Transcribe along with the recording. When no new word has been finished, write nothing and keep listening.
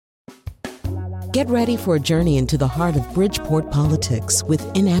Get ready for a journey into the heart of Bridgeport politics with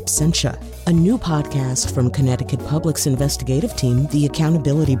In Absentia, a new podcast from Connecticut Public's investigative team, The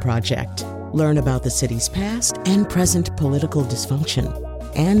Accountability Project. Learn about the city's past and present political dysfunction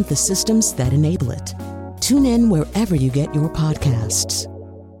and the systems that enable it. Tune in wherever you get your podcasts.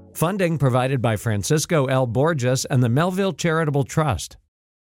 Funding provided by Francisco L. Borges and the Melville Charitable Trust.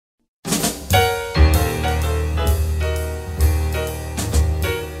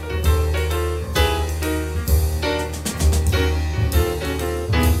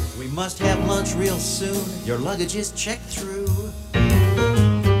 Must have lunch real soon, your luggage is checked through.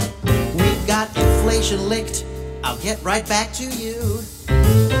 We've got inflation licked, I'll get right back to you.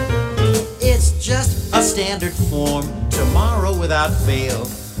 It's just a standard form, tomorrow without fail.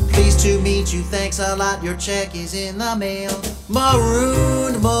 Pleased to meet you, thanks a lot, your check is in the mail.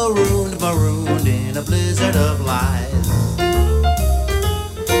 Marooned, marooned, marooned in a blizzard of lies.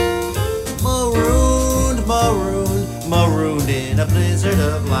 Marooned, marooned, marooned in a blizzard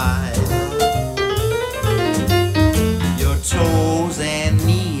of lies. Your toes and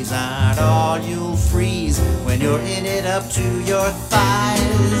knees aren't all you'll freeze when you're in it up to your thighs.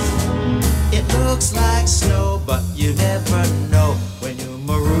 It looks like snow, but you never know when you're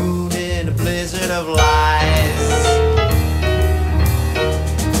marooned in a blizzard of lies.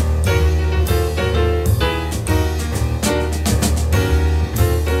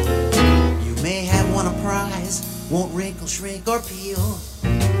 Won't wrinkle, shrink, or peel.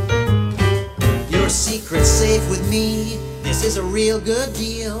 Your secret's safe with me. This is a real good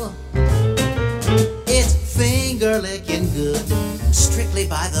deal. It's finger-licking good, strictly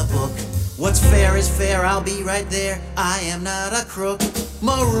by the book. What's fair is fair, I'll be right there. I am not a crook.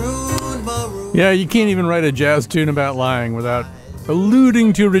 Maroon, maroon. Yeah, you can't even write a jazz tune about lying without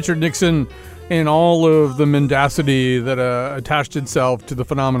alluding to Richard Nixon and all of the mendacity that attached itself to the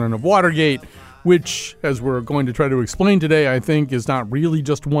phenomenon of Watergate, which, as we're going to try to explain today, I think is not really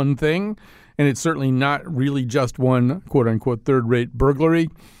just one thing, and it's certainly not really just one quote-unquote third-rate burglary.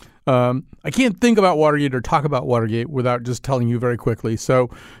 I can't think about Watergate or talk about Watergate without just telling you very quickly.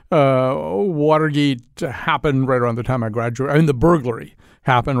 So Watergate happened right around the time I graduated. I mean, the burglary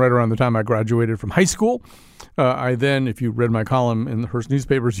happened right around the time I graduated from high school. I then, if you read my column in the Hearst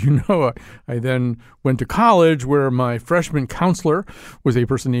newspapers, you know I then went to college where my freshman counselor was a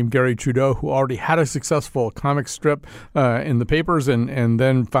person named Gary Trudeau who already had a successful comic strip in the papers and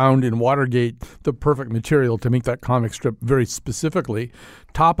then found in Watergate the perfect material to make that comic strip very specifically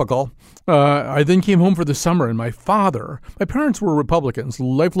topical. I then came home for the summer, and my parents were Republicans,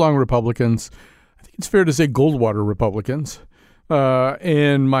 lifelong Republicans. I think it's fair to say Goldwater Republicans.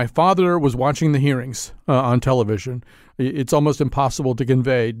 And my father was watching the hearings on television. It's almost impossible to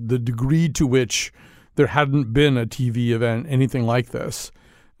convey the degree to which there hadn't been a TV event, anything like this.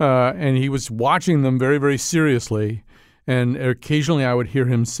 And he was watching them very, very seriously. And occasionally I would hear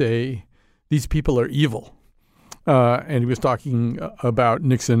him say, "These people are evil." And he was talking about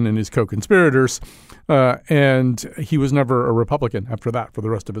Nixon and his co-conspirators. And he was never a Republican after that for the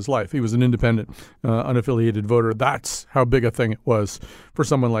rest of his life. He was an independent, unaffiliated voter. That's how big a thing it was for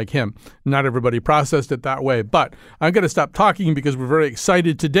someone like him. Not everybody processed it that way. But I'm going to stop talking because we're very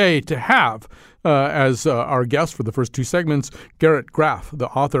excited today to have as our guest for the first two segments, Garrett Graff, the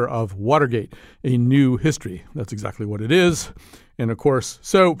author of Watergate, A New History. That's exactly what it is. And of course,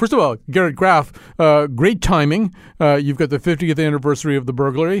 so first of all, Garrett Graff, great timing. You've got the 50th anniversary of the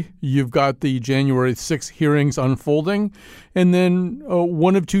burglary. You've got the January 6th hearings unfolding. And then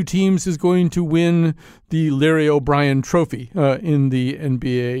one of two teams is going to win the Larry O'Brien Trophy in the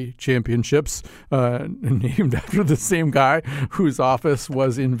NBA championships, named after the same guy whose office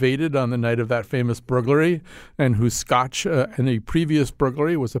was invaded on the night of that famous burglary and whose scotch in a previous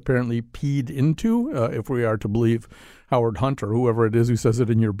burglary was apparently peed into, if we are to believe Howard Hunt or whoever it is who says it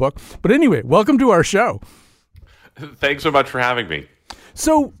in your book. But anyway, welcome to our show. Thanks so much for having me.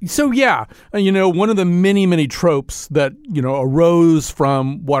 So yeah, one of the many, many tropes that, arose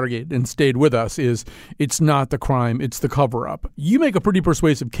from Watergate and stayed with us is it's not the crime, it's the cover-up. You make a pretty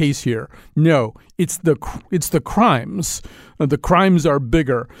persuasive case here. No, it's the crimes. The crimes are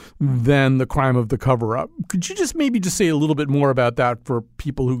bigger than the crime of the cover-up. Could you just say a little bit more about that for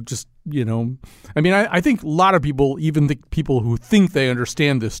people who just, I think a lot of people, even the people who think they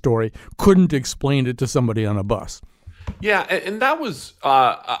understand this story, couldn't explain it to somebody on a bus. Yeah, and that was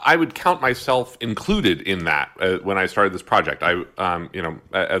I would count myself included in that when I started this project. I,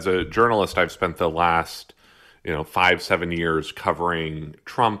 as a journalist, I've spent the last 5-7 years covering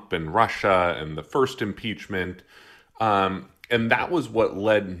Trump and Russia and the first impeachment, And that was what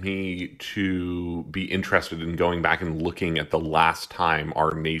led me to be interested in going back and looking at the last time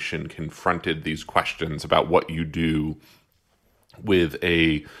our nation confronted these questions about what you do with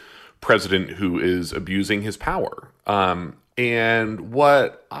a president who is abusing his power. And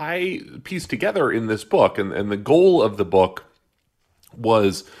what I pieced together in this book, and the goal of the book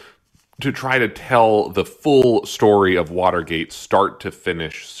was to try to tell the full story of Watergate, start to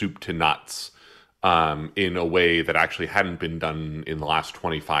finish, soup to nuts, in a way that actually hadn't been done in the last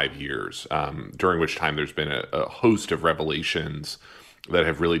 25 years, during which time there's been a host of revelations that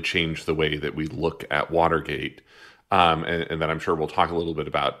have really changed the way that we look at Watergate, and that I'm sure we'll talk a little bit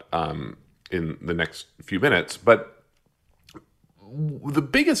about in the next few minutes. But the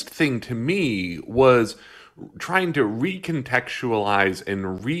biggest thing to me was trying to recontextualize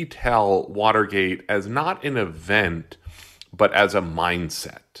and retell Watergate as not an event, but as a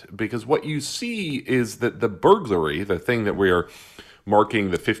mindset. Because what you see is that the burglary, the thing that we're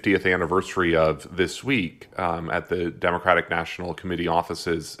marking the 50th anniversary of this week at the Democratic National Committee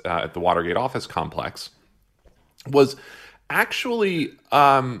offices at the Watergate office complex, was actually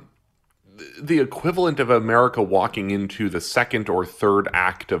the equivalent of America walking into the second or third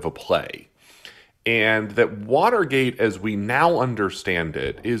act of a play. And that Watergate, as we now understand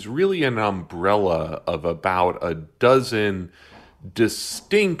it, is really an umbrella of about a dozen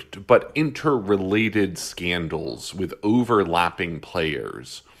distinct but interrelated scandals with overlapping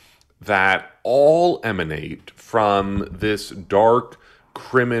players that all emanate from this dark,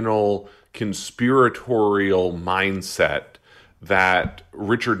 criminal, conspiratorial mindset that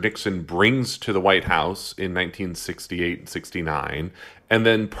Richard Nixon brings to the White House in 1968 and 69, and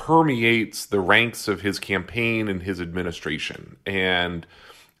then permeates the ranks of his campaign and his administration. And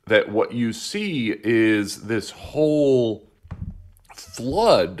that what you see is this whole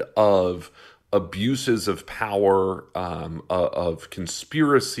flood of abuses of power, of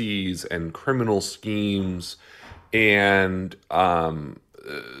conspiracies and criminal schemes, and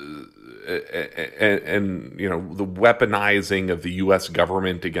you know, the weaponizing of the U.S.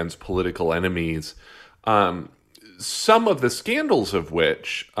 government against political enemies. Some of the scandals of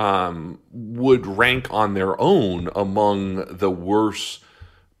which would rank on their own among the worst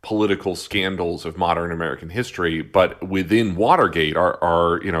political scandals of modern American history, but within Watergate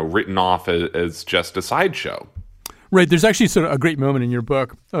are you know, written off as just a sideshow. Right. There's actually sort of a great moment in your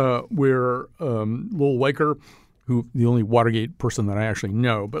book where Lowell Weicker, who the only Watergate person that I actually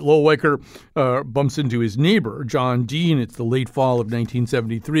know, but Lowell Weicker bumps into his neighbor, John Dean. It's the late fall of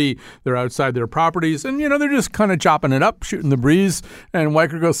 1973. They're outside their properties, and, you know, they're just kind of chopping it up, shooting the breeze. And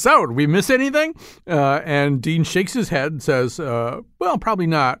Weicker goes, "So, did we miss anything?" And Dean shakes his head and says, "Well, probably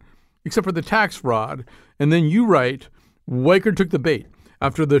not, except for the tax fraud." And then you write, Weicker took the bait.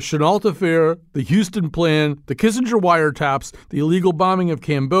 After the Chenault affair, the Houston plan, the Kissinger wiretaps, the illegal bombing of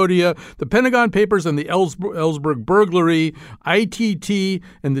Cambodia, the Pentagon Papers and the Ellsberg burglary, ITT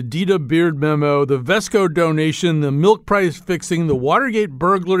and the Dita Beard memo, the Vesco donation, the milk price fixing, the Watergate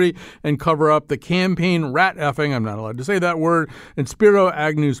burglary and cover-up, the campaign rat-effing, I'm not allowed to say that word, and Spiro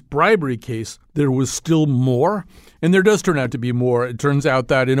Agnew's bribery case, there was still more. And there does turn out to be more. It turns out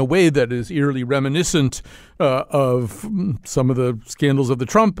that in a way that is eerily reminiscent of some of the scandals of the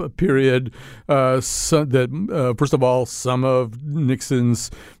Trump period, first of all, some of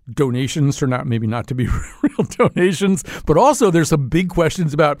Nixon's donations turn out maybe not to be real donations, but also there's some big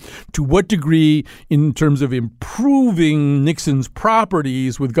questions about to what degree, in terms of improving Nixon's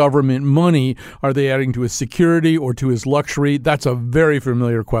properties with government money, are they adding to his security or to his luxury? That's a very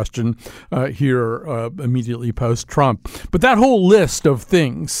familiar question here immediately post-Trump. But that whole list of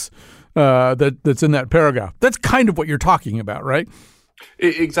things that's in that paragraph, that's kind of what you're talking about, right?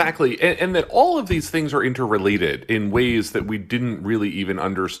 Exactly. And that all of these things are interrelated in ways that we didn't really even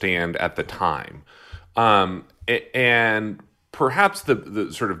understand at the time. And perhaps the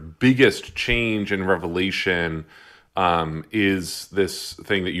sort of biggest change and revelation is this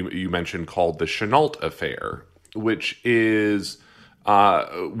thing that you mentioned called the Chenault affair, which is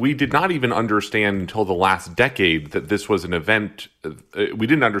we did not even understand until the last decade that this was an event. We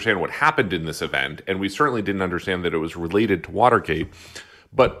didn't understand what happened in this event, and we certainly didn't understand that it was related to Watergate.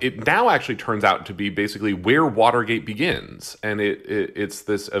 But it now actually turns out to be basically where Watergate begins. And it's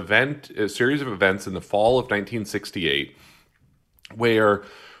this event, a series of events in the fall of 1968, where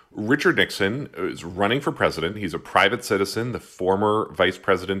Richard Nixon is running for president. He's a private citizen, the former vice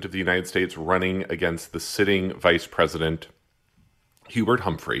president of the United States, running against the sitting vice president, Hubert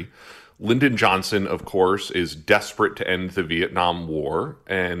Humphrey. Lyndon Johnson, of course, is desperate to end the Vietnam War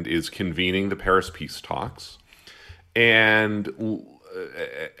and is convening the Paris peace talks. And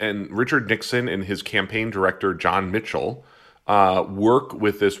Richard Nixon and his campaign director, John Mitchell, work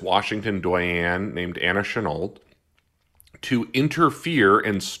with this Washington doyen named Anna Chennault to interfere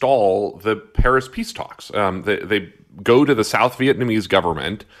and stall the Paris peace talks. They go to the South Vietnamese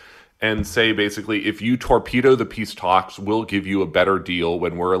government and say, basically, if you torpedo the peace talks, we'll give you a better deal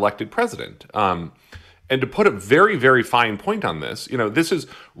when we're elected president. And to put a very, very fine point on this, this is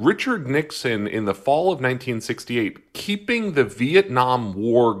Richard Nixon in the fall of 1968 keeping the Vietnam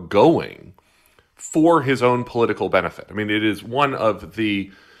War going for his own political benefit. I mean, it is one of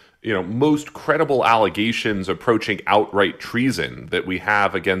the most credible allegations approaching outright treason that we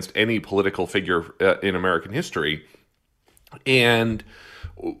have against any political figure in American history. And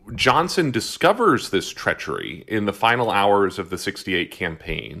Johnson discovers this treachery in the final hours of the 68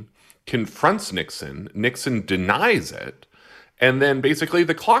 campaign, confronts Nixon. Nixon denies it. And then basically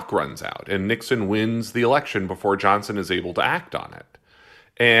the clock runs out and Nixon wins the election before Johnson is able to act on it.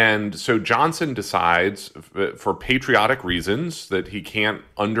 And so Johnson decides, for patriotic reasons, that he can't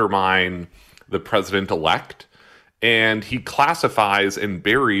undermine the president-elect, and he classifies and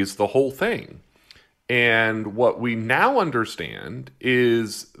buries the whole thing. And what we now understand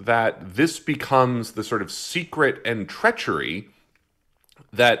is that this becomes the sort of secret and treachery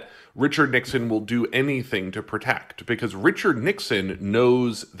that Richard Nixon will do anything to protect, because Richard Nixon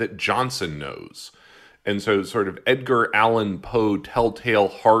knows that Johnson knows. And so sort of Edgar Allan Poe Telltale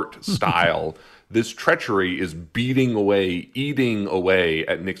Heart style, this treachery is beating away, eating away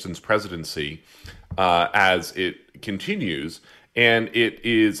at Nixon's presidency as it continues. And it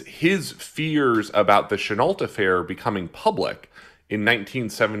is his fears about the Chennault affair becoming public in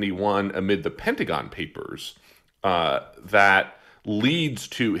 1971 amid the Pentagon Papers that leads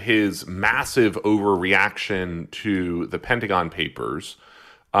to his massive overreaction to the Pentagon Papers,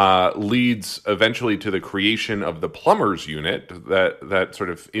 leads eventually to the creation of the Plumbers Unit, that sort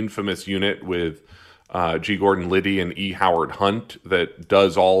of infamous unit with G. Gordon Liddy and E. Howard Hunt that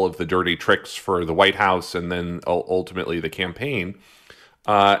does all of the dirty tricks for the White House and then ultimately the campaign.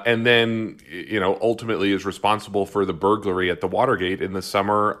 And then, ultimately is responsible for the burglary at the Watergate in the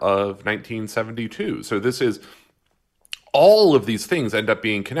summer of 1972. So this is, all of these things end up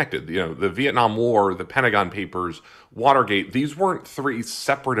being connected. The Vietnam War, the Pentagon Papers, Watergate, these weren't three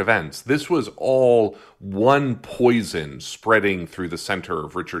separate events. This was all one poison spreading through the center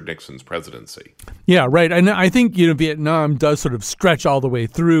of Richard Nixon's presidency. Yeah, right. And I think, Vietnam does sort of stretch all the way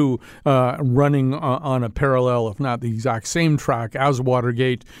through, running on a parallel, if not the exact same track as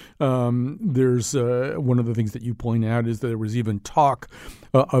Watergate. There's one of the things that you point out is that there was even talk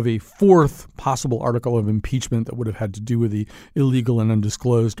of a fourth possible article of impeachment that would have had to do with the illegal and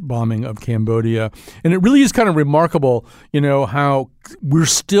undisclosed bombing of Cambodia. And it really is kind of remarkable, how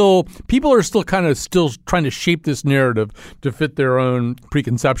people are still trying to shape this narrative to fit their own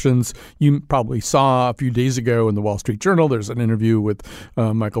preconceptions. You probably saw a few days ago in the Wall Street Journal, there's an interview with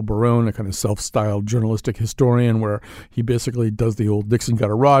Michael Barone, a kind of self-styled journalistic historian, where he basically does the old Nixon got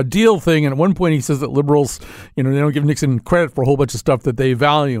a raw deal thing. And at one point he says that liberals, they don't give Nixon credit for a whole bunch of stuff that they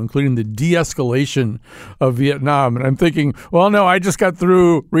value, including the de-escalation of Vietnam. And I'm thinking, well, no, I just got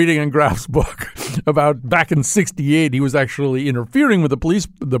through reading in Graf's book about back in 68, he was actually interfering with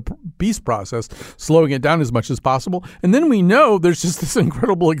the peace process, slowing it down as much as possible. And then we know there's just this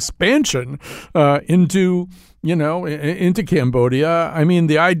incredible expansion into Cambodia. I mean,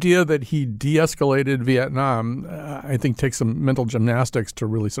 the idea that he de-escalated Vietnam, I think takes some mental gymnastics to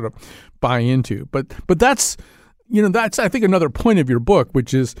really sort of buy into. But that's I think another point of your book,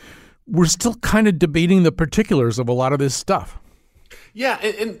 which is we're still kind of debating the particulars of a lot of this stuff. Yeah,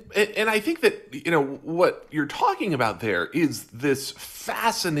 and I think that, what you're talking about there is this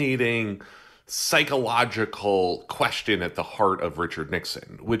fascinating psychological question at the heart of Richard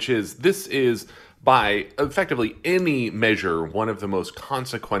Nixon, which is, this is, by effectively any measure, one of the most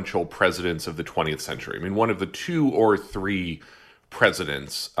consequential presidents of the 20th century. I mean, one of the two or three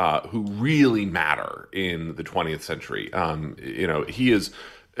presidents who really matter in the 20th century. He is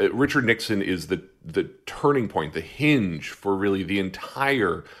Richard Nixon is the turning point, the hinge for really the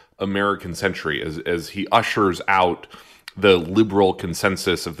entire American century as he ushers out the liberal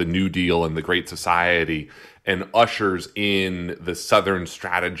consensus of the New Deal and the Great Society and ushers in the Southern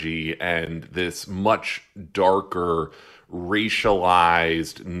strategy and this much darker,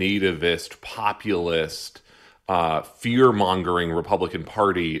 racialized, nativist, populist, fear-mongering Republican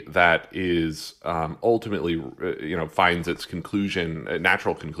Party that is ultimately, finds its conclusion, a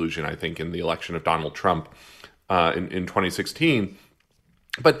natural conclusion, I think, in the election of Donald Trump in 2016.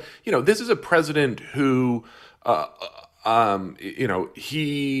 But, this is a president who,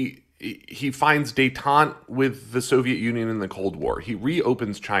 he he finds détente with the Soviet Union in the Cold War. He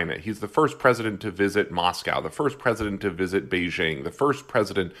reopens China. He's the first president to visit Moscow, the first president to visit Beijing, the first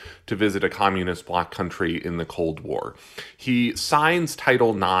president to visit a communist bloc country in the Cold War. He signs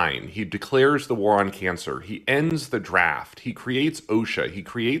Title IX. He declares the war on cancer. He ends the draft. He creates OSHA. He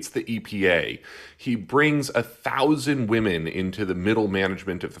creates the EPA. He brings 1,000 women into the middle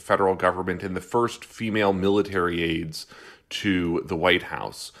management of the federal government and the first female military aides to the White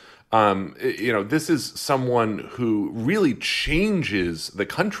House. This is someone who really changes the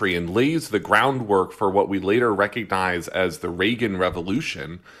country and lays the groundwork for what we later recognize as the Reagan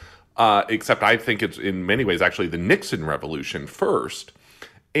Revolution, except I think it's in many ways actually the Nixon Revolution first,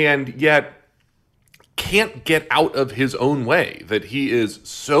 and yet can't get out of his own way, that he is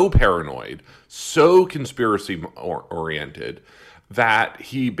so paranoid, so conspiracy-oriented, that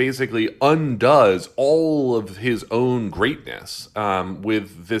he basically undoes all of his own greatness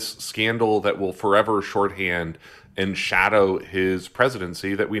with this scandal that will forever shorthand and shadow his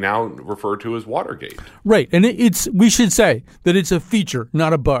presidency that we now refer to as Watergate. Right. And we should say that it's a feature,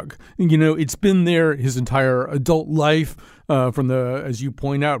 not a bug. It's been there his entire adult life. From the, as you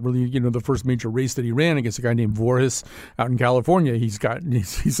point out, really, the first major race that he ran against a guy named Voorhis out in California. He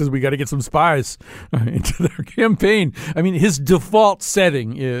says we got to get some spies into their campaign. I mean, his default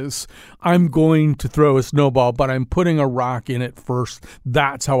setting is I'm going to throw a snowball, but I'm putting a rock in it first.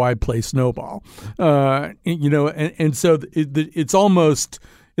 That's how I play snowball. And so it's almost.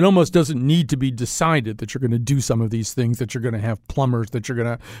 It almost doesn't need to be decided that you're going to do some of these things, that you're going to have plumbers, that you're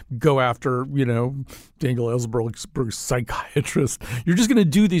going to go after, Daniel Ellsberg's psychiatrist. You're just going to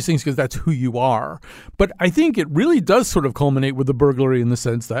do these things because that's who you are. But I think it really does sort of culminate with the burglary in the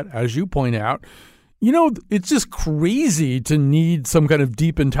sense that, as you point out, it's just crazy to need some kind of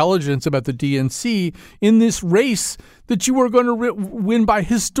deep intelligence about the DNC in this race that you are going to win by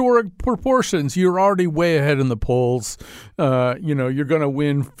historic proportions. You're already way ahead in the polls. You're going to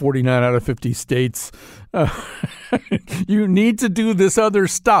win 49 out of 50 states. You need to do this other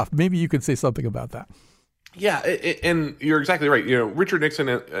stuff. Maybe you could say something about that. Yeah, and you're exactly right. Richard Nixon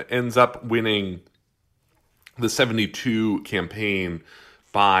ends up winning the 72 campaign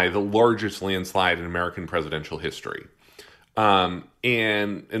by the largest landslide in American presidential history.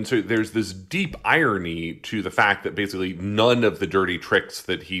 And so there's this deep irony to the fact that basically none of the dirty tricks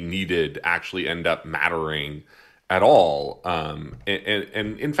that he needed actually end up mattering at all. And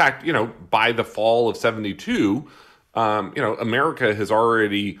in fact, by the fall of 72, America has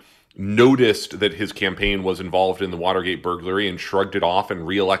already noticed that his campaign was involved in the Watergate burglary and shrugged it off and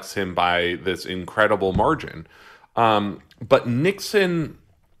reelects him by this incredible margin. But Nixon,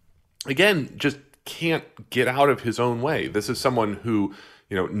 again, just can't get out of his own way. This is someone who,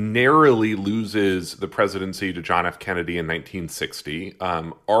 narrowly loses the presidency to John F. Kennedy in 1960,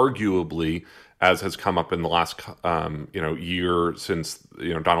 arguably, as has come up in the last, year since,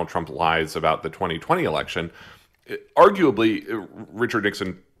 Donald Trump lies about the 2020 election. Arguably, Richard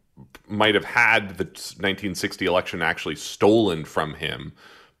Nixon might have had the 1960 election actually stolen from him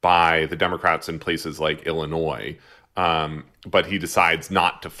by the Democrats in places like Illinois. But he decides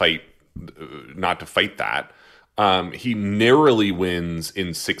not to fight that. He narrowly wins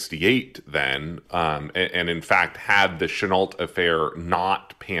in 68 then, and in fact, had the Chenault affair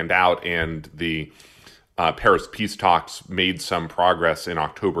not panned out and the Paris peace talks made some progress in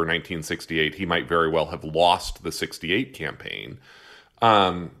October 1968, he might very well have lost the 68 campaign.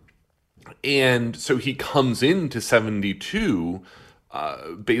 And so he comes into 72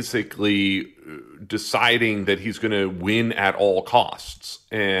 basically deciding that he's going to win at all costs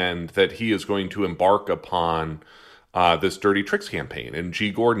and that he is going to embark upon this dirty tricks campaign. And G.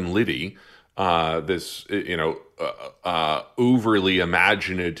 Gordon Liddy, this overly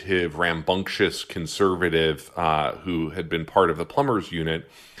imaginative, rambunctious conservative who had been part of the plumbers unit,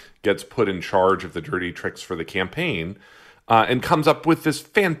 gets put in charge of the dirty tricks for the campaign. And comes up with this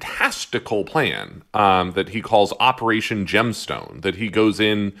fantastical plan that he calls Operation Gemstone, that he goes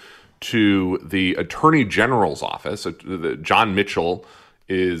in to the Attorney General's office. John Mitchell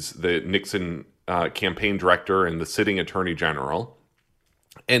is the Nixon campaign director and the sitting Attorney General.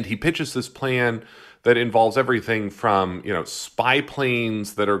 And he pitches this plan that involves everything from, spy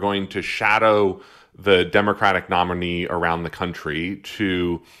planes that are going to shadow the Democratic nominee around the country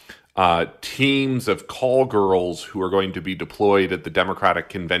to teams of call girls who are going to be deployed at the Democratic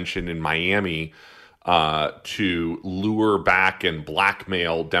convention in Miami to lure back and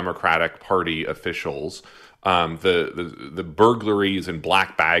blackmail Democratic Party officials. The burglaries and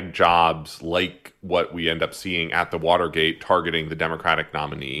black bag jobs, like what we end up seeing at the Watergate, targeting the Democratic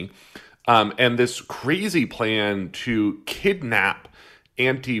nominee. And this crazy plan to kidnap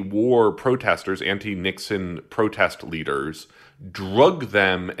anti-war protesters, anti-Nixon protest leaders, drug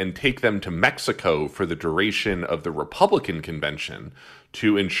them and take them to Mexico for the duration of the Republican convention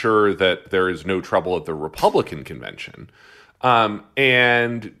to ensure that there is no trouble at the Republican convention.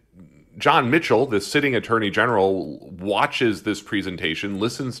 And John Mitchell, the sitting attorney general, watches this presentation,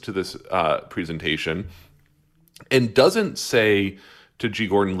 listens to this presentation, and doesn't say to G.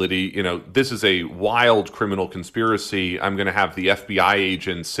 Gordon Liddy, this is a wild criminal conspiracy. I'm going to have the FBI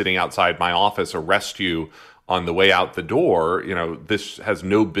agents sitting outside my office arrest you on the way out the door. This has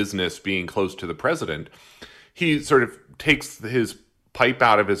no business being close to the president. He sort of takes his pipe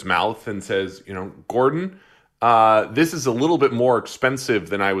out of his mouth and says, Gordon, this is a little bit more expensive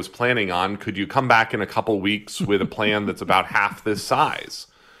than I was planning on. Could you come back in a couple weeks with a plan that's about half this size?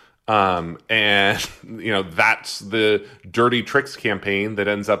 And that's the dirty tricks campaign that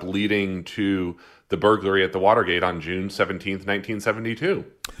ends up leading to the burglary at the Watergate on June 17th, 1972.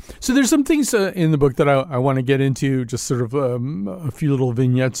 So there's some things in the book that I want to get into, just sort of a few little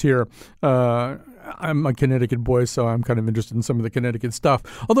vignettes here. I'm a Connecticut boy, so I'm kind of interested in some of the Connecticut stuff.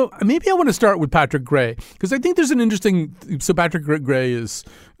 Although maybe I want to start with Patrick Gray, because I think there's an interesting – so Patrick Gray is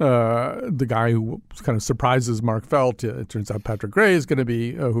the guy who kind of surprises Mark Felt. It turns out Patrick Gray is going to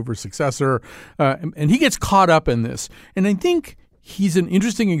be Hoover's successor, and he gets caught up in this. And I think he's an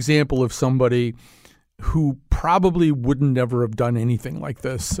interesting example of somebody – who probably wouldn't ever have done anything like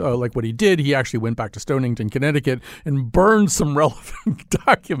this, like what he did. He actually went back to Stonington, Connecticut, and burned some relevant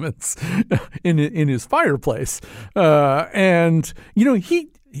documents in his fireplace. And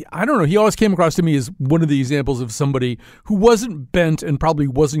I don't know. He always came across to me as one of the examples of somebody who wasn't bent and probably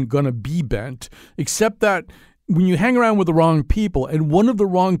wasn't going to be bent, except that when you hang around with the wrong people, and one of the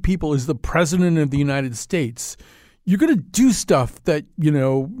wrong people is the president of the United States, you're going to do stuff that, you're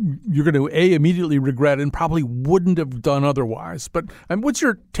going to, immediately regret and probably wouldn't have done otherwise. But what's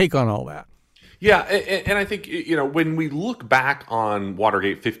your take on all that? Yeah, and I think, when we look back on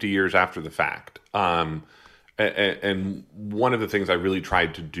Watergate 50 years after the fact, and one of the things I really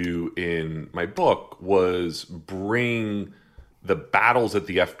tried to do in my book was bring the battles at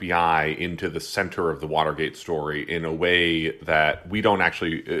the FBI into the center of the Watergate story in a way that we don't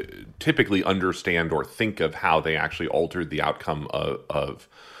actually typically understand or think of how they actually altered the outcome of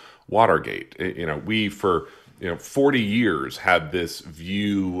Watergate. We for 40 years had this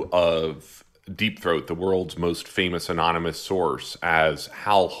view of Deep Throat, the world's most famous anonymous source, as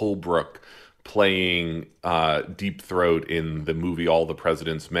Hal Holbrook playing Deep Throat in the movie All the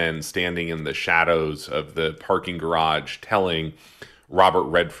President's Men, standing in the shadows of the parking garage telling Robert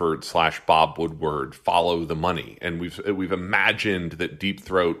Redford / Bob Woodward, follow the money. And we've imagined that Deep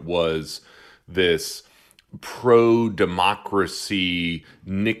Throat was this pro-democracy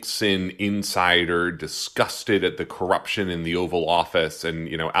Nixon insider, disgusted at the corruption in the Oval Office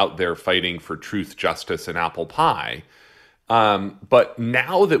and, out there fighting for truth, justice, and apple pie. But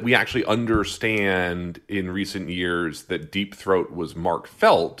now that we actually understand in recent years that Deep Throat was Mark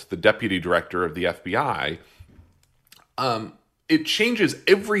Felt, the deputy director of the FBI, it changes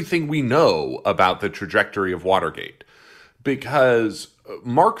everything we know about the trajectory of Watergate, because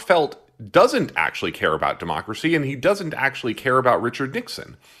Mark Felt doesn't actually care about democracy, and he doesn't actually care about Richard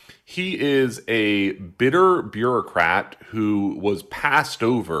Nixon. He is a bitter bureaucrat who was passed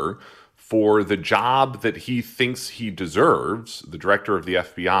over for the job that he thinks he deserves, the director of the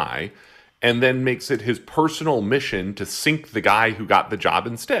FBI, and then makes it his personal mission to sink the guy who got the job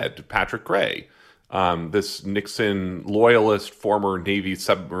instead, Patrick Gray, this Nixon loyalist, former Navy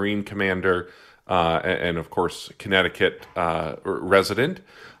submarine commander, and of course, Connecticut resident.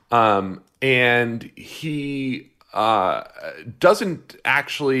 And he doesn't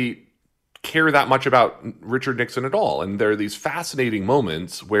actually care that much about Richard Nixon at all. And there are these fascinating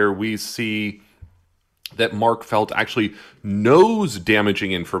moments where we see that Mark Felt actually knows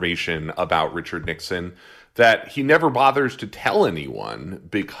damaging information about Richard Nixon that he never bothers to tell anyone,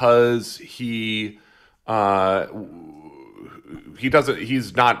 because he's not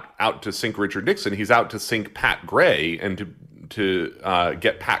out to sink Richard Nixon. He's out to sink Pat Gray and to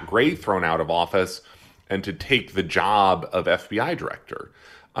get Pat Gray thrown out of office and to take the job of FBI director.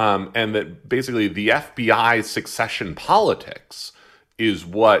 And that basically the FBI succession politics is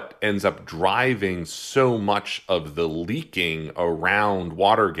what ends up driving so much of the leaking around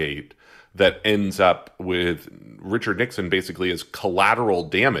Watergate that ends up with Richard Nixon basically as collateral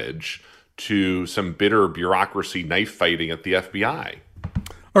damage to some bitter bureaucracy knife fighting at the FBI.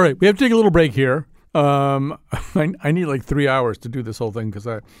 All right, we have to take a little break here. I need like 3 hours to do this whole thing because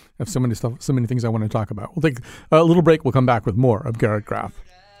I have so many things I want to talk about. We'll take a little break. We'll come back with more of Garrett Graff.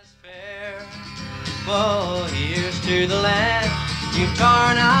 Well, here's to the land You've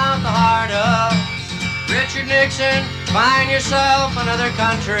torn out the heart of Richard Nixon. Find yourself another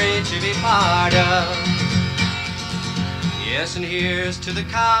country to be part of. Yes, and here's to the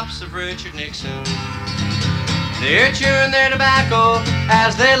cops of Richard Nixon. They're chewing their tobacco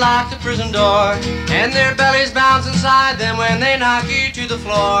as they lock the prison door, and their bellies bounce inside them when they knock you to the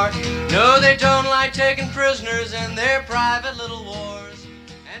floor. No, they don't like taking prisoners in their private little wars.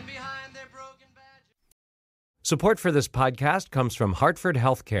 And behind their broken badges... Support for this podcast comes from Hartford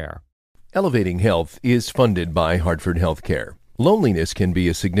Healthcare. Elevating Health is funded by Hartford Healthcare. Loneliness can be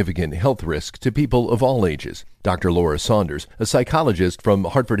a significant health risk to people of all ages. Dr. Laura Saunders, a psychologist from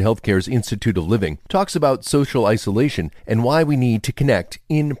Hartford Healthcare's Institute of Living, talks about social isolation and why we need to connect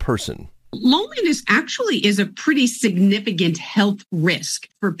in person. Loneliness actually is a pretty significant health risk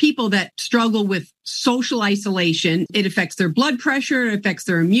for people that struggle with social isolation. It affects their blood pressure, it affects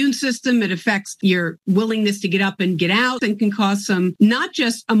their immune system, it affects your willingness to get up and get out, and can cause some not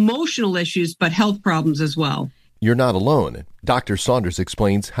just emotional issues, but health problems as well. You're not alone. Dr. Saunders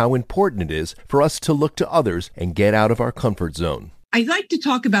explains how important it is for us to look to others and get out of our comfort zone. I like to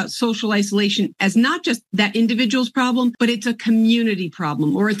talk about social isolation as not just that individual's problem, but it's a community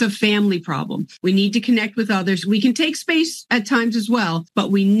problem or it's a family problem. We need to connect with others. We can take space at times as well,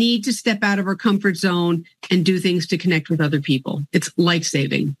 but we need to step out of our comfort zone and do things to connect with other people. It's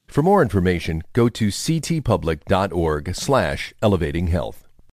life-saving. For more information, go to ctpublic.org/elevatinghealth.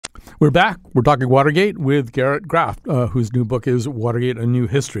 We're back. We're talking Watergate with Garrett Graff, whose new book is Watergate, A New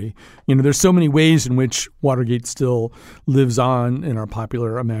History. You know, there's so many ways in which Watergate still lives on in our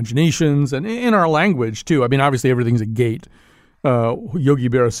popular imaginations and in our language, too. I mean, obviously, everything's a gate. Yogi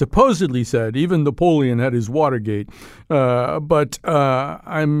Berra supposedly said even Napoleon had his Watergate, but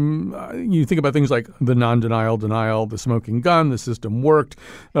you think about things like the non-denial, denial, the smoking gun, the system worked,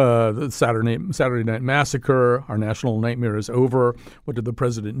 the Saturday Night Massacre, our national nightmare is over. What did the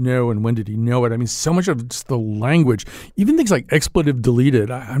president know and when did he know it? I mean, so much of just the language, even things like expletive deleted.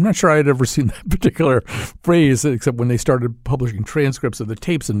 I'm not sure I had ever seen that particular phrase except when they started publishing transcripts of the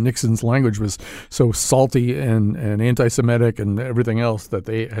tapes, and Nixon's language was so salty and anti-Semitic and everything else that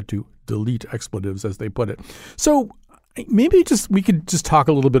they had to delete expletives, as they put it. So maybe we could just talk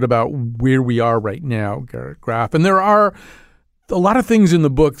a little bit about where we are right now, Garrett Graff. And there are a lot of things in the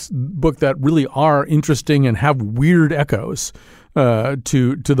book that really are interesting and have weird echoes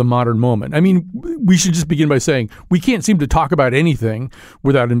to the modern moment. I mean, we should just begin by saying we can't seem to talk about anything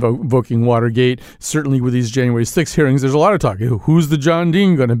without invoking Watergate. Certainly with these January 6th hearings, there's a lot of talk. Who's the John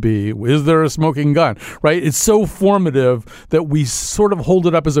Dean going to be? Is there a smoking gun? Right? It's so formative that we sort of hold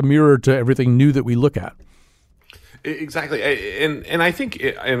it up as a mirror to everything new that we look at. Exactly. And I think,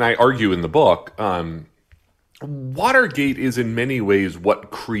 and I argue in the book, Watergate is in many ways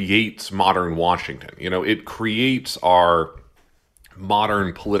what creates modern Washington. You know, it creates our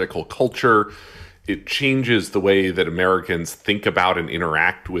modern political culture. It changes the way that Americans think about and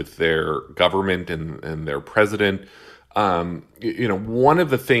interact with their government and their president. You know, one of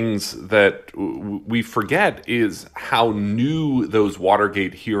the things that we forget is how new those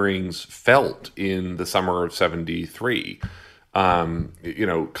Watergate hearings felt in the summer of '73. You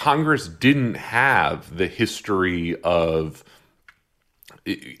know, Congress didn't have the history of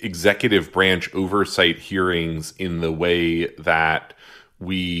executive branch oversight hearings in the way that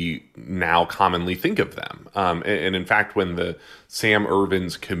we now commonly think of them. And in fact, when the Sam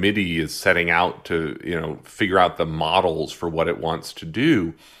Ervin's committee is setting out to, figure out the models for what it wants to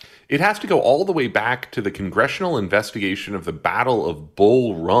do, it has to go all the way back to the congressional investigation of the Battle of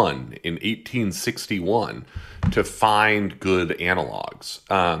Bull Run in 1861 to find good analogs.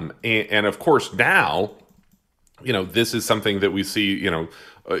 And of course, now, this is something that we see,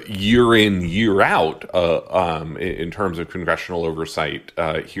 year in, year out in terms of congressional oversight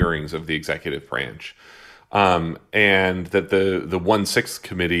hearings of the executive branch. And that the 1/6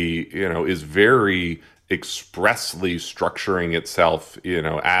 committee, is very expressly structuring itself,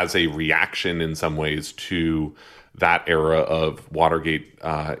 as a reaction in some ways to that era of Watergate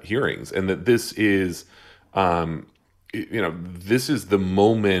hearings. And that this is, this is the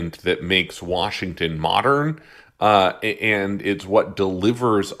moment that makes Washington modern. And it's what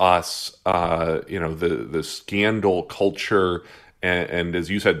delivers us, the scandal culture and,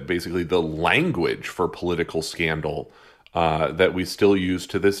 as you said, basically the language for political scandal that we still use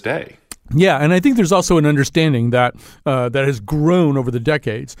to this day. Yeah, and I think there's also an understanding that that has grown over the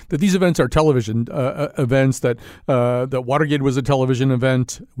decades that these events are television events. That Watergate was a television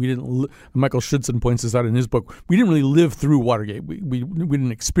event. We didn't. Michael Schudson points this out in his book. We didn't really live through Watergate. We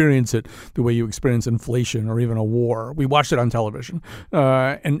didn't experience it the way you experience inflation or even a war. We watched it on television,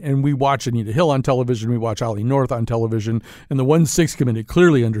 and we watch Anita Hill on television. We watch Ollie North on television, and the 1-6 Committee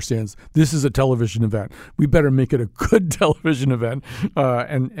clearly understands this is a television event. We better make it a good television event,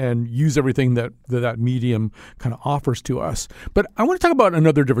 and use everything that medium kind of offers to us. But I want to talk about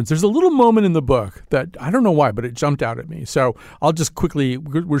another difference. There's a little moment in the book that I don't know why, but it jumped out at me. So I'll just quickly,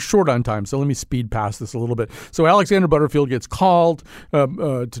 we're short on time, so let me speed past this a little bit. So Alexander Butterfield gets called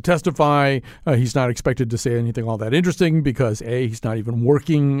to testify. He's not expected to say anything all that interesting because A, he's not even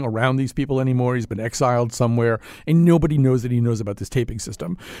working around these people anymore. He's been exiled somewhere, and nobody knows that he knows about this taping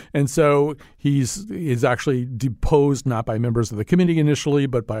system. And so he's actually deposed not by members of the committee initially,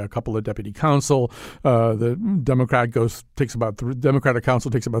 but by a couple of deputy counsel. The Democratic counsel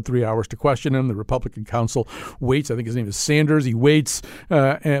takes about 3 hours to question him. The Republican counsel waits. I think his name is Sanders. He waits,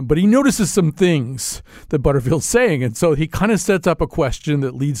 but he notices some things that Butterfield's saying, and so he kind of sets up a question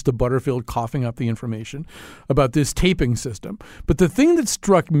that leads to Butterfield coughing up the information about this taping system. But the thing that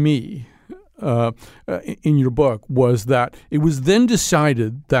struck me in your book was that it was then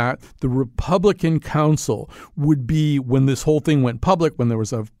decided that the Republican counsel would be, when this whole thing went public, when there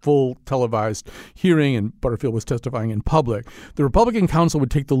was a full televised hearing and Butterfield was testifying in public, the Republican counsel would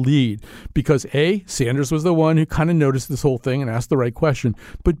take the lead because A, Sanders was the one who kind of noticed this whole thing and asked the right question,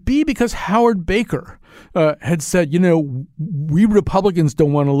 but B, because Howard Baker had said, we Republicans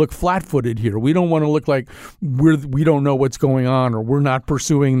don't want to look flat-footed here. We don't want to look like we don't know what's going on, or we're not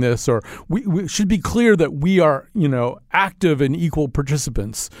pursuing this, or we should be clear that we are, active and equal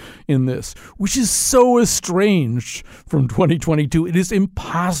participants in this, which is so estranged from 2022. It is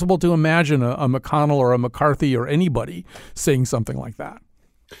impossible to imagine a McConnell or a McCarthy or anybody saying something like that.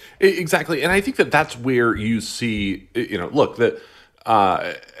 Exactly. And I think that's where you see, look,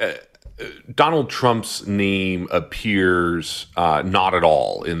 Donald Trump's name appears not at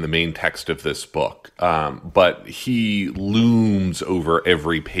all in the main text of this book, but he looms over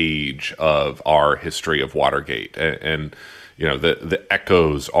every page of our history of Watergate, and the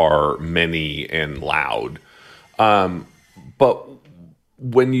echoes are many and loud. But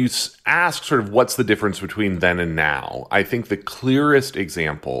when you ask sort of what's the difference between then and now, I think the clearest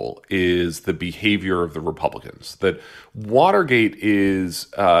example is the behavior of the Republicans. That Watergate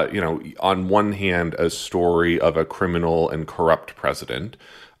is, on one hand, a story of a criminal and corrupt president.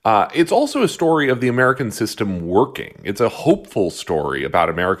 It's also a story of the American system working. It's a hopeful story about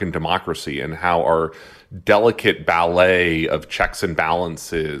American democracy and how our delicate ballet of checks and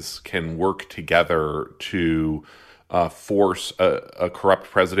balances can work together to force a corrupt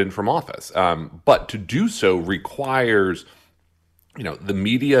president from office. But to do so requires, the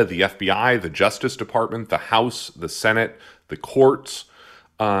media, the FBI, the Justice Department, the House, the Senate, the courts.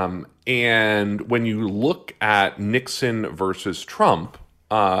 And when you look at Nixon versus Trump,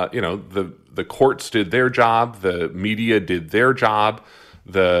 the courts did their job, the media did their job,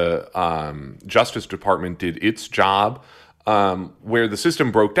 the Justice Department did its job. Where the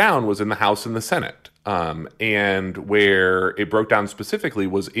system broke down was in the House and the Senate. And where it broke down specifically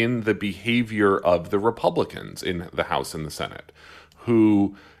was in the behavior of the Republicans in the House and the Senate,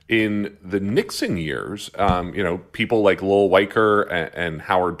 who in the Nixon years, people like Lowell Weicker and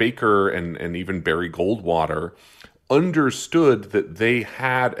Howard Baker and even Barry Goldwater understood that they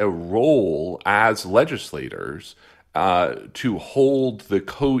had a role as legislators to hold the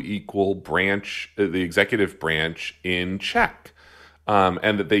co-equal branch, the executive branch, in check.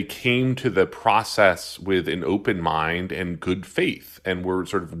 And that they came to the process with an open mind and good faith and were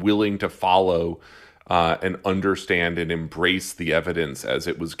sort of willing to follow and understand and embrace the evidence as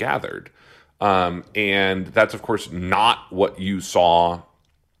it was gathered. And that's, of course, not what you saw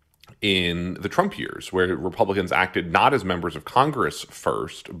in the Trump years, where Republicans acted not as members of Congress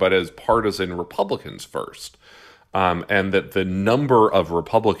first, but as partisan Republicans first. And that the number of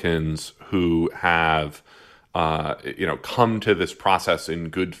Republicans who have come to this process in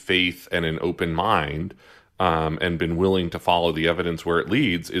good faith and an open mind, and been willing to follow the evidence where it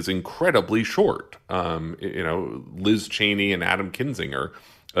leads is incredibly short. Liz Cheney and Adam Kinzinger,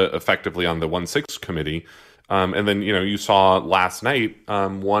 effectively on the 1-6 committee. And then, you saw last night,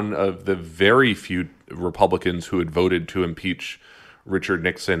 one of the very few Republicans who had voted to impeach Richard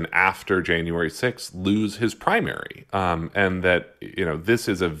Nixon after January 6th lose his primary. And that, this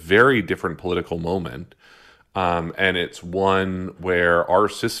is a very different political moment. And it's one where our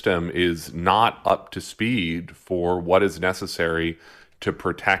system is not up to speed for what is necessary to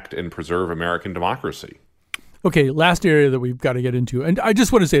protect and preserve American democracy. Okay, last area that we've got to get into. And I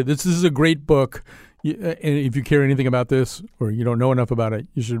just want to say this is a great book. And if you care anything about this or you don't know enough about it,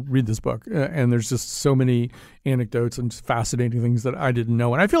 you should read this book. And there's just so many anecdotes and fascinating things that I didn't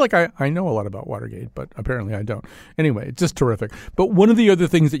know. And I feel like I know a lot about Watergate, but apparently I don't. Anyway, it's just terrific. But one of the other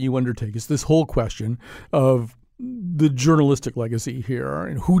things that you undertake is this whole question of the journalistic legacy here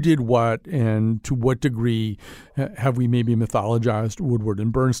and who did what and to what degree have we maybe mythologized Woodward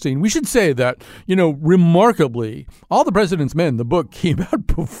and Bernstein. We should say that, remarkably, All the President's Men, the book, came out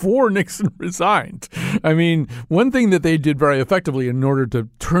before Nixon resigned. I mean, one thing that they did very effectively in order to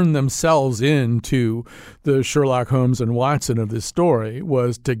turn themselves into the Sherlock Holmes and Watson of this story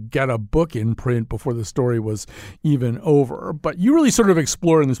was to get a book in print before the story was even over. But you really sort of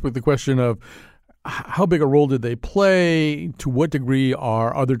explore in this book the question of how big a role did they play? To what degree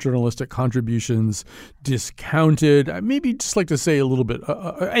are other journalistic contributions discounted? I'd maybe just like to say a little bit.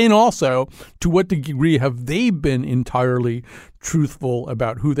 And also, to what degree have they been entirely truthful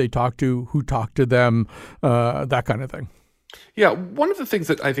about who they talked to, who talked to them, that kind of thing? Yeah, one of the things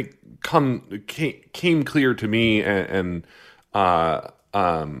that I think came clear to me and that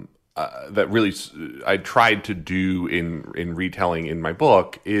really I tried to do in retelling in my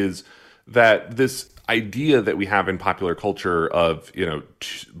book is that this idea that we have in popular culture of,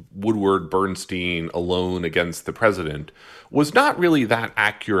 Woodward, Bernstein alone against the president was not really that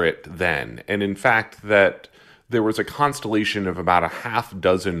accurate then. And in fact, that there was a constellation of about a half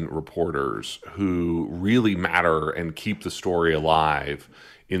dozen reporters who really matter and keep the story alive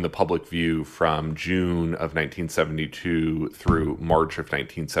in the public view from June of 1972 through March of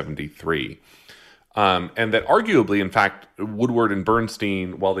 1973. And that arguably, in fact, Woodward and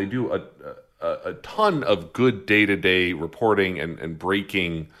Bernstein, while they do a ton of good day-to-day reporting and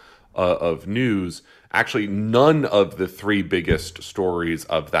breaking of news, actually none of the three biggest stories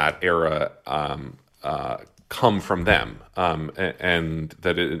of that era come from them. And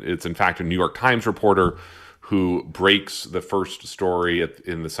that it's, in fact, a New York Times reporter who breaks the first story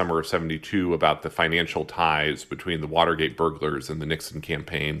in the summer of 72 about the financial ties between the Watergate burglars and the Nixon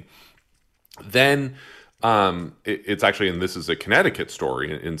campaign. Then it's actually, and this is a Connecticut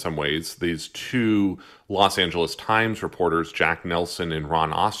story in some ways, these two Los Angeles Times reporters, Jack Nelson and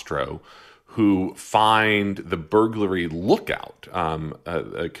Ron Ostro, who find the burglary lookout,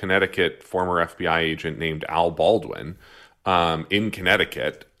 a Connecticut former FBI agent named Al Baldwin in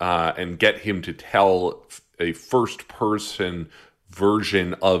Connecticut, and get him to tell a first-person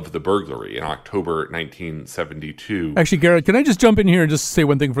version of the burglary in October 1972. Actually, Garrett, can I just jump in here and just say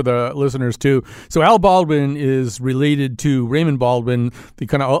one thing for the listeners, too? So Al Baldwin is related to Raymond Baldwin, the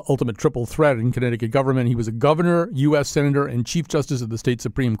kind of ultimate triple threat in Connecticut government. He was a governor, U.S. senator, and chief justice of the state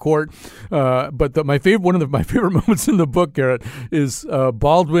Supreme Court. But one of my favorite moments in the book, Garrett, is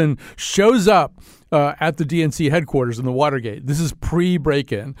Baldwin shows up at the DNC headquarters in the Watergate. This is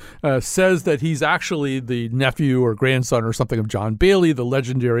pre-break-in. Says that he's actually the nephew or grandson or something of John Bailey, the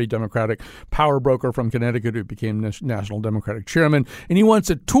legendary Democratic power broker from Connecticut who became National Democratic chairman. And he wants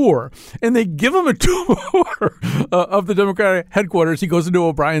a tour. And they give him a tour of the Democratic headquarters. He goes into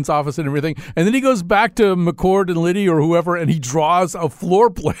O'Brien's office and everything. And then he goes back to McCord and Liddy or whoever, and he draws a floor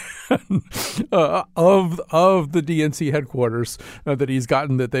plan of the DNC headquarters that he's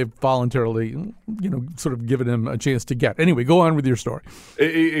gotten, that they've voluntarily sort of given him a chance to get. Anyway, go on with your story.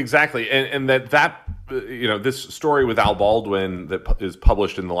 Exactly. And that this story with Al Baldwin that is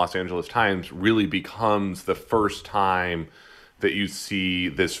published in the Los Angeles Times really becomes the first time that you see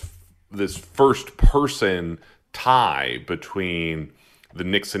this first person tie between the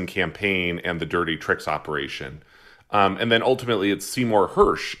Nixon campaign and the dirty tricks operation. And then ultimately it's Seymour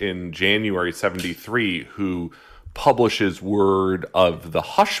Hersh in January 73 who publishes word of the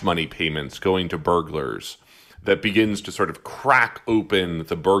hush money payments going to burglars that begins to sort of crack open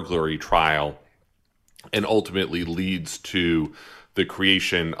the burglary trial and ultimately leads to the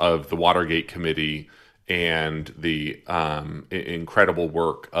creation of the Watergate Committee and the incredible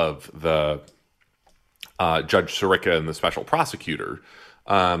work of the Judge Sirica and the special prosecutor.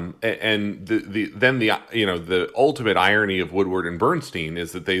 And the ultimate irony of Woodward and Bernstein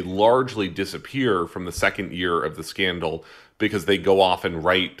is that they largely disappear from the second year of the scandal because they go off and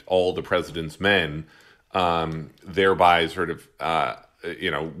write All the President's Men, thereby sort of,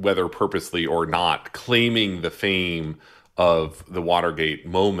 whether purposely or not, claiming the fame of the Watergate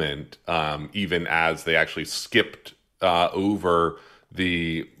moment, even as they actually skipped over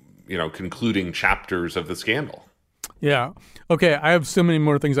the concluding chapters of the scandal. Yeah. Okay, I have so many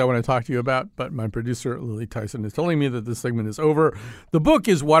more things I want to talk to you about, but my producer, Lily Tyson, is telling me that this segment is over. The book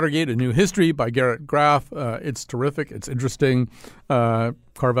is Watergate, A New History by Garrett Graff. It's terrific. It's interesting.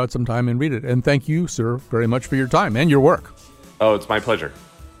 Carve out some time and read it. And thank you, sir, very much for your time and your work. Oh, it's my pleasure.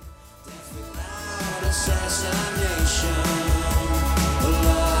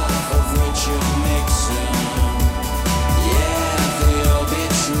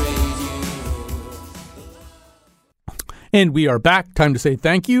 And we are back. Time to say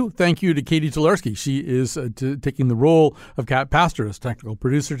thank you. Thank you to Katie Tolarski. She is taking the role of Kat Pastor as technical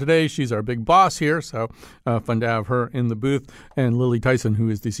producer today. She's our big boss here, so fun to have her in the booth. And Lily Tyson, who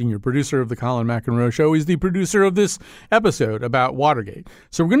is the senior producer of the Colin McEnroe Show, is the producer of this episode about Watergate.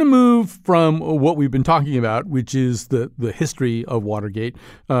 So we're going to move from what we've been talking about, which is the history of Watergate,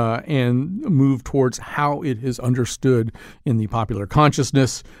 and move towards how it is understood in the popular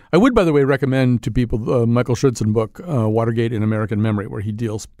consciousness. I would, by the way, recommend to people Michael Schudson book, Watergate in American Memory, where he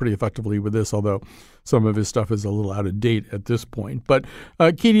deals pretty effectively with this, although some of his stuff is a little out of date at this point. But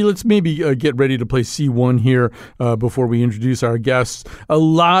Katie, let's maybe get ready to play C1 here before we introduce our guests. A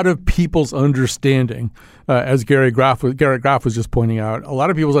lot of people's understanding, as Garrett Graff was just pointing out, a lot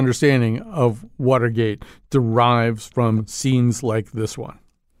of people's understanding of Watergate derives from scenes like this one.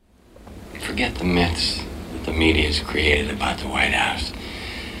 Forget the myths that the media's created about the White House.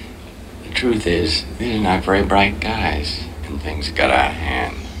 The truth is, these are not very bright guys, and things got out of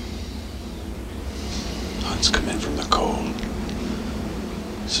hand. Hunt's come in from the cold.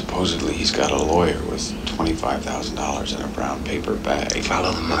 Supposedly he's got a lawyer with $25,000 in a brown paper bag.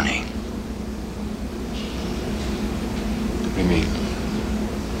 Follow the money. What do you mean?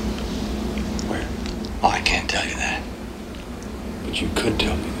 Where? Oh, I can't tell you that. But you could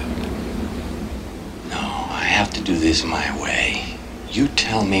tell me that. No, I have to do this my way. You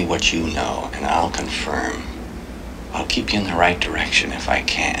tell me what you know, and I'll confirm. I'll keep you in the right direction if I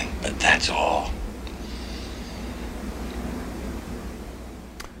can, but that's all.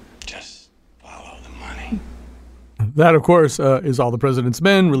 Just follow the money. That, of course, is All the President's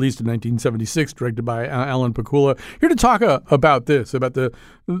Men, released in 1976, directed by Alan Pakula. Here to talk about this, about the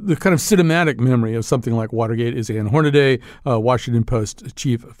kind of cinematic memory of something like Watergate, is Ann Hornaday, Washington Post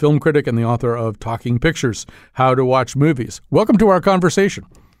chief film critic and the author of Talking Pictures, How to Watch Movies. Welcome to our conversation.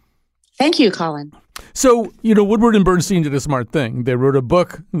 Thank you, Colin. So, Woodward and Bernstein did a smart thing. They wrote a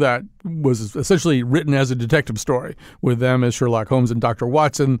book that was essentially written as a detective story with them as Sherlock Holmes and Dr.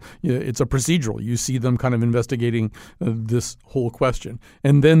 Watson. It's a procedural. You see them kind of investigating this whole question.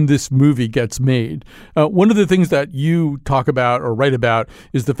 And then this movie gets made. One of the things that you talk about or write about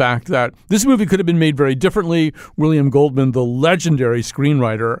is the fact that this movie could have been made very differently. William Goldman, the legendary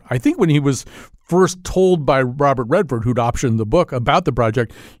screenwriter, I think when he was first told by Robert Redford, who'd optioned the book about the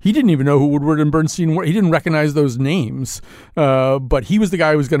project, he didn't even know who Woodward and Bernstein were. He didn't recognize those names, but he was the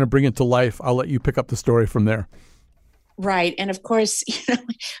guy who was going to bring it to life. I'll let you pick up the story from there. Right. And of course,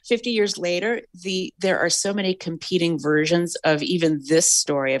 50 years later, there are so many competing versions of even this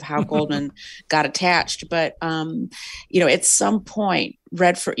story of how Goldman got attached. But, at some point,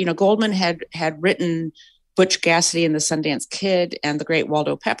 Redford, Goldman had written Butch Cassidy and the Sundance Kid and The Great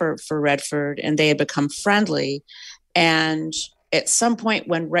Waldo Pepper for Redford, and they had become friendly. And at some point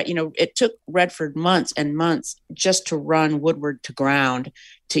when, it took Redford months and months just to run Woodward to ground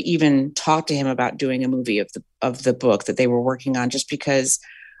to even talk to him about doing a movie of the book that they were working on, just because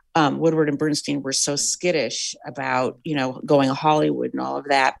Woodward and Bernstein were so skittish about, going to Hollywood and all of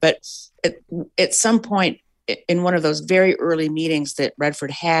that. But at some point in one of those very early meetings that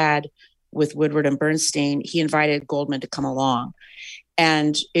Redford had with Woodward and Bernstein, he invited Goldman to come along.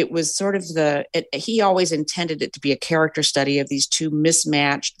 And it was sort of he always intended it to be a character study of these two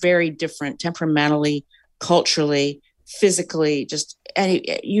mismatched, very different, temperamentally, culturally, physically, just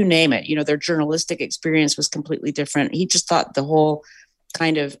you name it. Their journalistic experience was completely different. He just thought the whole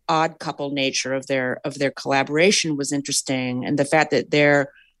kind of odd couple nature of their collaboration was interesting. And the fact that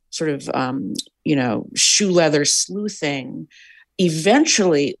their sort of, shoe leather sleuthing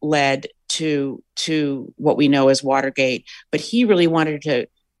eventually led to what we know as Watergate, but he really wanted to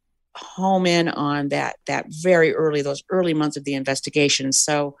home in on that very early, those early months of the investigation.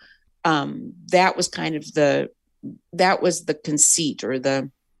 So that was kind of the conceit or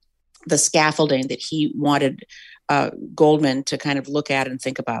the scaffolding that he wanted Goldman to kind of look at and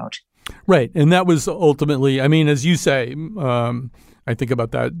think about. Right. And that was ultimately, as you say, I think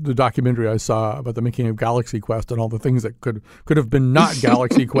about the documentary I saw about the making of Galaxy Quest and all the things that could have been not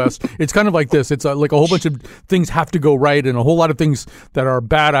Galaxy Quest. It's kind of like this. It's like a whole bunch of things have to go right, and a whole lot of things that are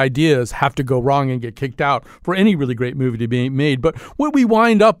bad ideas have to go wrong and get kicked out for any really great movie to be made. But what we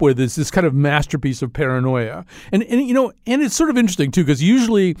wind up with is this kind of masterpiece of paranoia. And it's sort of interesting, too, because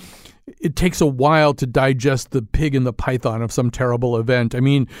usually it takes a while to digest the pig and the python of some terrible event. I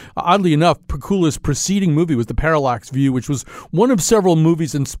mean, oddly enough, Pakula's preceding movie was The Parallax View, which was one of several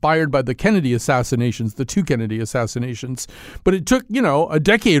movies inspired by the Kennedy assassinations, the 2 Kennedy assassinations. But it took, a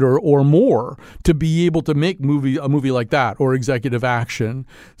decade or more to be able to make a movie like that, or Executive Action.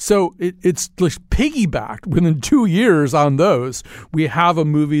 So it's like piggybacked within 2 years on those. We have a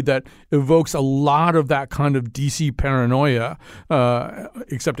movie that evokes a lot of that kind of DC paranoia,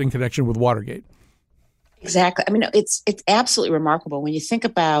 except in connection with Watergate. Exactly. I mean, it's absolutely remarkable when you think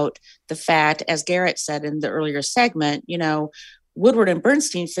about the fact, as Garrett said in the earlier segment, Woodward and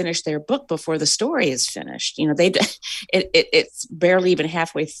Bernstein finished their book before the story is finished. It's barely even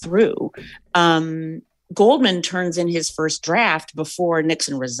halfway through. Goldman turns in his first draft before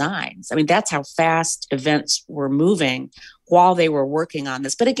Nixon resigns. I mean, that's how fast events were moving while they were working on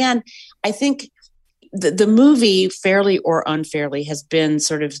this. But again, I think the movie, fairly or unfairly, has been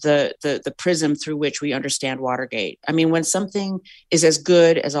sort of the prism through which we understand Watergate. I mean, when something is as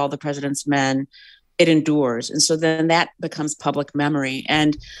good as All the President's Men, it endures. And so then that becomes public memory.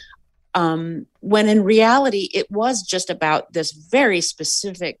 And when in reality, it was just about this very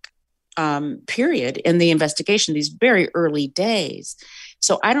specific period in the investigation, these very early days.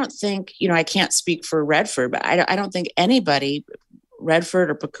 So I don't think, I can't speak for Redford, but I don't think anybody, Redford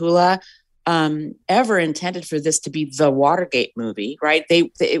or Pakula, ever intended for this to be the Watergate movie, right?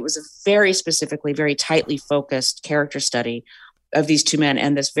 It was a very specifically, very tightly focused character study of these two men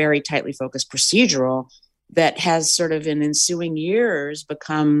and this very tightly focused procedural that has sort of in ensuing years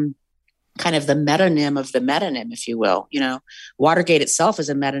become kind of the metonym of the metonym, if you will. Watergate itself is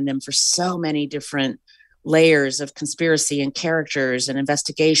a metonym for so many different layers of conspiracy and characters and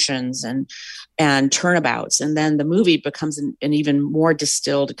investigations and turnabouts. And then the movie becomes an even more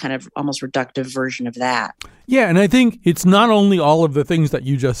distilled, kind of almost reductive version of that. Yeah, and I think it's not only all of the things that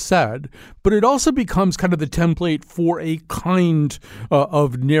you just said, but it also becomes kind of the template for a kind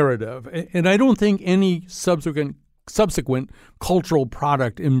of narrative. And I don't think any subsequent cultural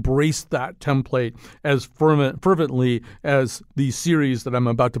product embraced that template as fervently as the series that I'm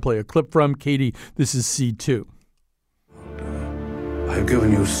about to play a clip from. Katie, this is C2. I've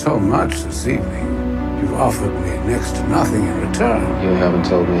given you so much this evening. You've offered me next to nothing in return. You haven't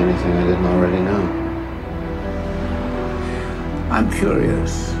told me anything I didn't already know. I'm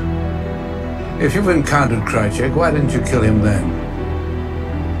curious. If you've encountered Krychek, why didn't you kill him then?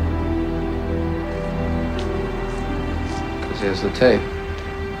 Here's the tape.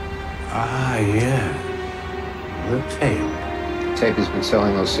 Ah, yeah. The tape. The tape has been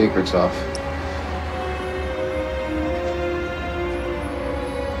selling those secrets off.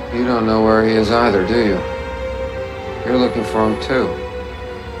 You don't know where he is either, do you? You're looking for him, too.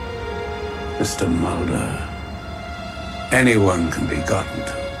 Mr. Mulder, anyone can be gotten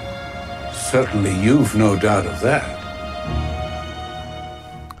to. Certainly you've no doubt of that.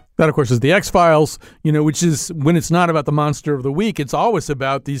 That, of course, is the X-Files, which is when it's not about the monster of the week, it's always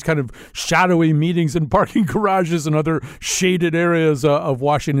about these kind of shadowy meetings in parking garages and other shaded areas of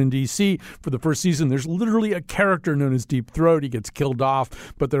Washington, D.C. For the first season, there's literally a character known as Deep Throat. He gets killed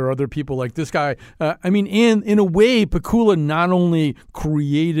off, but there are other people like this guy. In a way, Pakula not only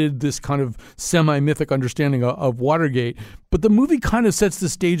created this kind of semi-mythic understanding of Watergate, but the movie kind of sets the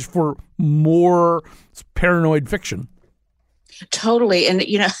stage for more paranoid fiction. Totally. And,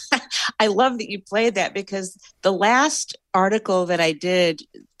 I love that you played that because the last article that I did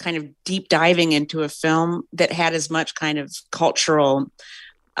kind of deep diving into a film that had as much kind of cultural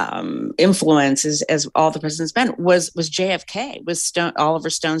influence as All the President's Men was JFK, was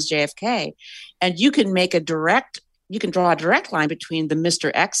Oliver Stone's JFK. And you can draw a direct line between the Mr.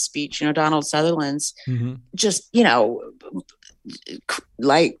 X speech, Donald Sutherland's just,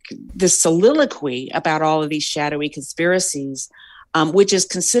 like this soliloquy about all of these shadowy conspiracies, which is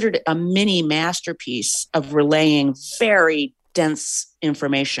considered a mini masterpiece of relaying very dense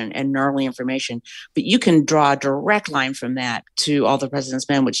information and gnarly information. But you can draw a direct line from that to All the President's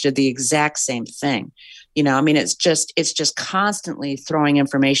Men, which did the exact same thing. It's just constantly throwing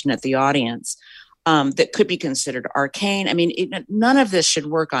information at the audience that could be considered arcane. None of this should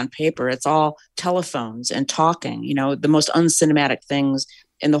work on paper. It's all telephones and talking, the most uncinematic things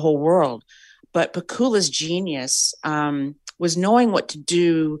in the whole world. But Pakula's genius was knowing what to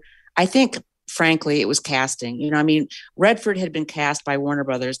do, I think, frankly, it was casting. I mean, Redford had been cast by Warner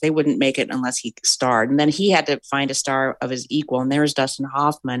Brothers. They wouldn't make it unless he starred. And then he had to find a star of his equal. And there's Dustin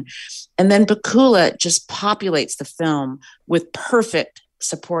Hoffman. And then Bakula just populates the film with perfect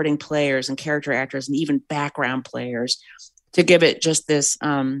supporting players and character actors and even background players to give it just this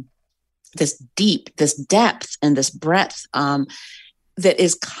depth and this breadth that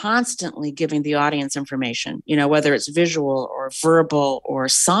is constantly giving the audience information, whether it's visual or verbal or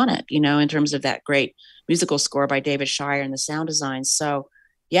sonic, in terms of that great musical score by David Shire and the sound design. So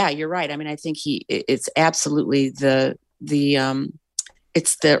yeah, you're right. I mean, I think it's absolutely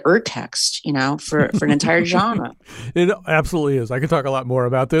it's the urtext, for an entire genre. It absolutely is. I could talk a lot more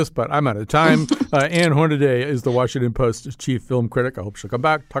about this, but I'm out of time. Ann Hornaday is the Washington Post's chief film critic. I hope she'll come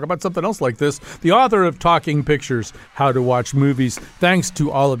back, talk about something else like this. The author of Talking Pictures, How to Watch Movies. Thanks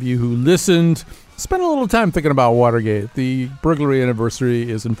to all of you who listened. Spend a little time thinking about Watergate. The burglary anniversary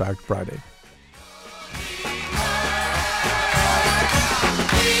is, in fact, Friday.